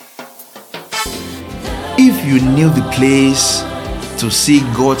If you knew the place to see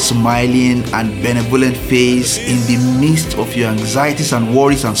God's smiling and benevolent face in the midst of your anxieties and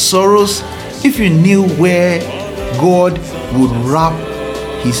worries and sorrows, if you knew where God would wrap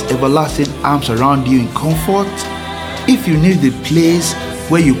His everlasting arms around you in comfort, if you knew the place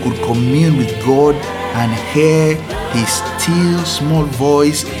where you could commune with God and hear His still small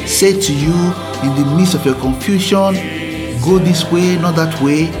voice say to you in the midst of your confusion, go this way, not that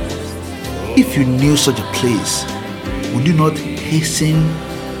way. If you knew such a place, would you not hasten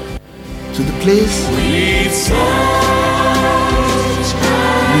to the place? With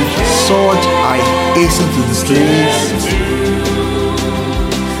such I hasten to the place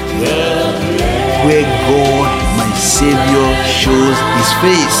where God, my Savior, shows His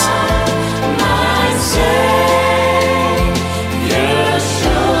face.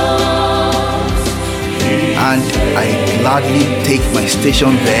 And I gladly take my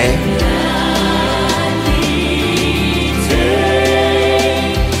station there.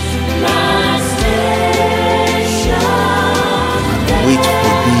 And wait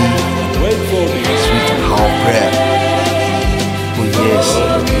for the sweet hour prayer. Oh yes,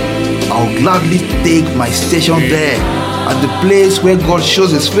 I'll gladly take my station there at the place where God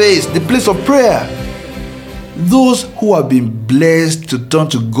shows His face, the place of prayer. Those who have been blessed to turn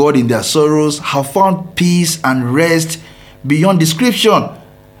to God in their sorrows have found peace and rest beyond description,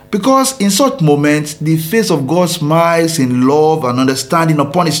 because in such moments the face of God smiles in love and understanding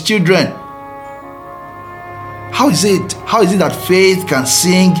upon His children. How is it that faith can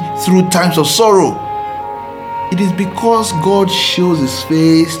sing through times of sorrow? It is because God shows His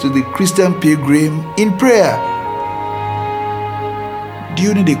face to the Christian pilgrim in prayer. Do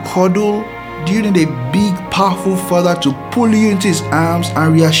you need a cuddle? Do you need a big, powerful Father to pull you into His arms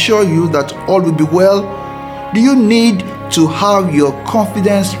and reassure you that all will be well? Do you need to have your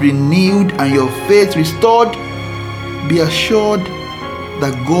confidence renewed and your faith restored? Be assured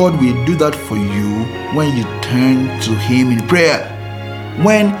that God will do that for you when you turn to Him in prayer.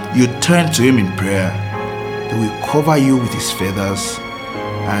 When you turn to Him in prayer, He will cover you with His feathers,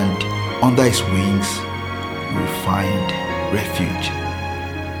 and under His wings you will find refuge.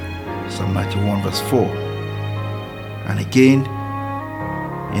 Psalm 91 verse 4. And again,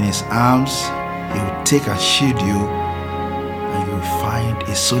 in His arms He will take and shield you, and you will find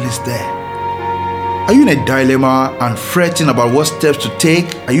a solace there. Are you in a dilemma and fretting about what steps to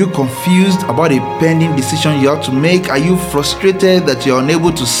take? Are you confused about a pending decision you have to make? Are you frustrated that you are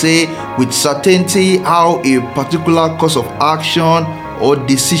unable to say with certainty how a particular course of action or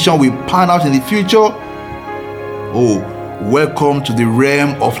decision will pan out in the future? Oh, welcome to the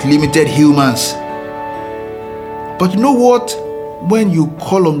realm of limited humans. But you know what? When you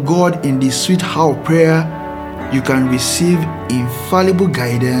call on God in the sweet hour of prayer, you can receive infallible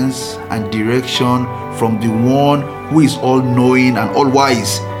guidance and direction from the one who is all-knowing and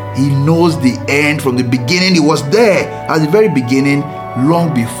all-wise. He knows the end from the beginning. He was there at the very beginning,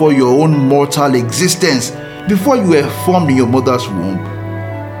 long before your own mortal existence. Before you were formed in your mother's womb,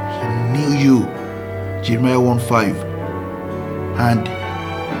 He knew you. Jeremiah 1:5. And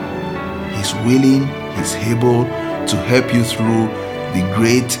He's willing, He's able to help you through the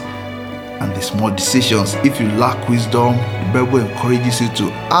great and the small decisions. If you lack wisdom, the Bible encourages you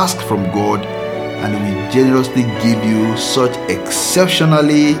to ask from God, and He will generously give you such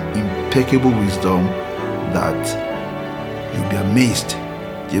exceptionally impeccable wisdom that you'll be amazed.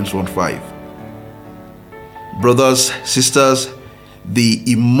 James 1:5. Brothers, sisters, the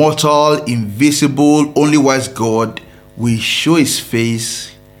immortal, invisible, only wise God will show His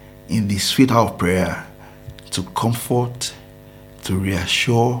face in the sweet hour of prayer to comfort, to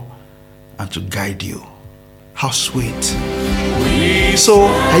reassure, and to guide you. How sweet. So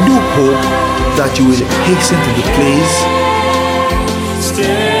I do hope that you will hasten to the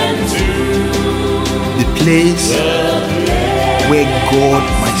place where God,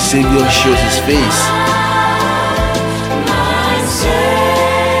 my Savior, shows His face.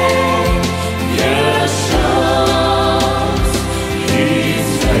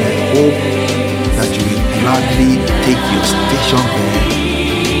 And I hope that you will gladly take your station there.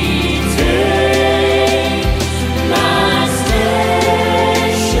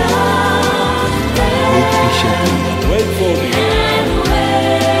 Wait for the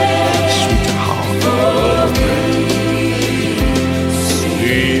sweet hour of prayer.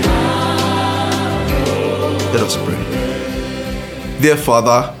 Let us pray. Dear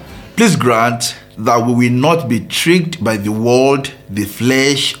Father, please grant that we will not be tricked by the world, the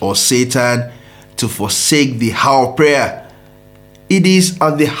flesh, or Satan to forsake the hour of prayer. It is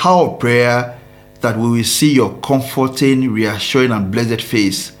at the hour of prayer that we will see your comforting, reassuring, and blessed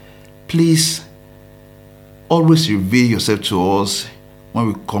face. Please always reveal yourself to us when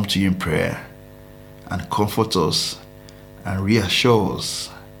we come to you in prayer, and comfort us and reassure us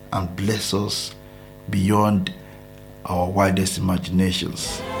and bless us beyond our wildest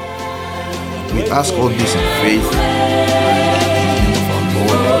imaginations. We ask all this in faith and in the name of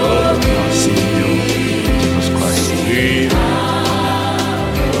our Lord and our Savior, Jesus Christ.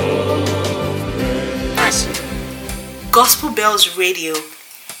 Gospel Bells Radio,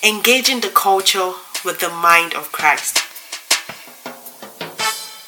 engaging the culture with the mind of Christ.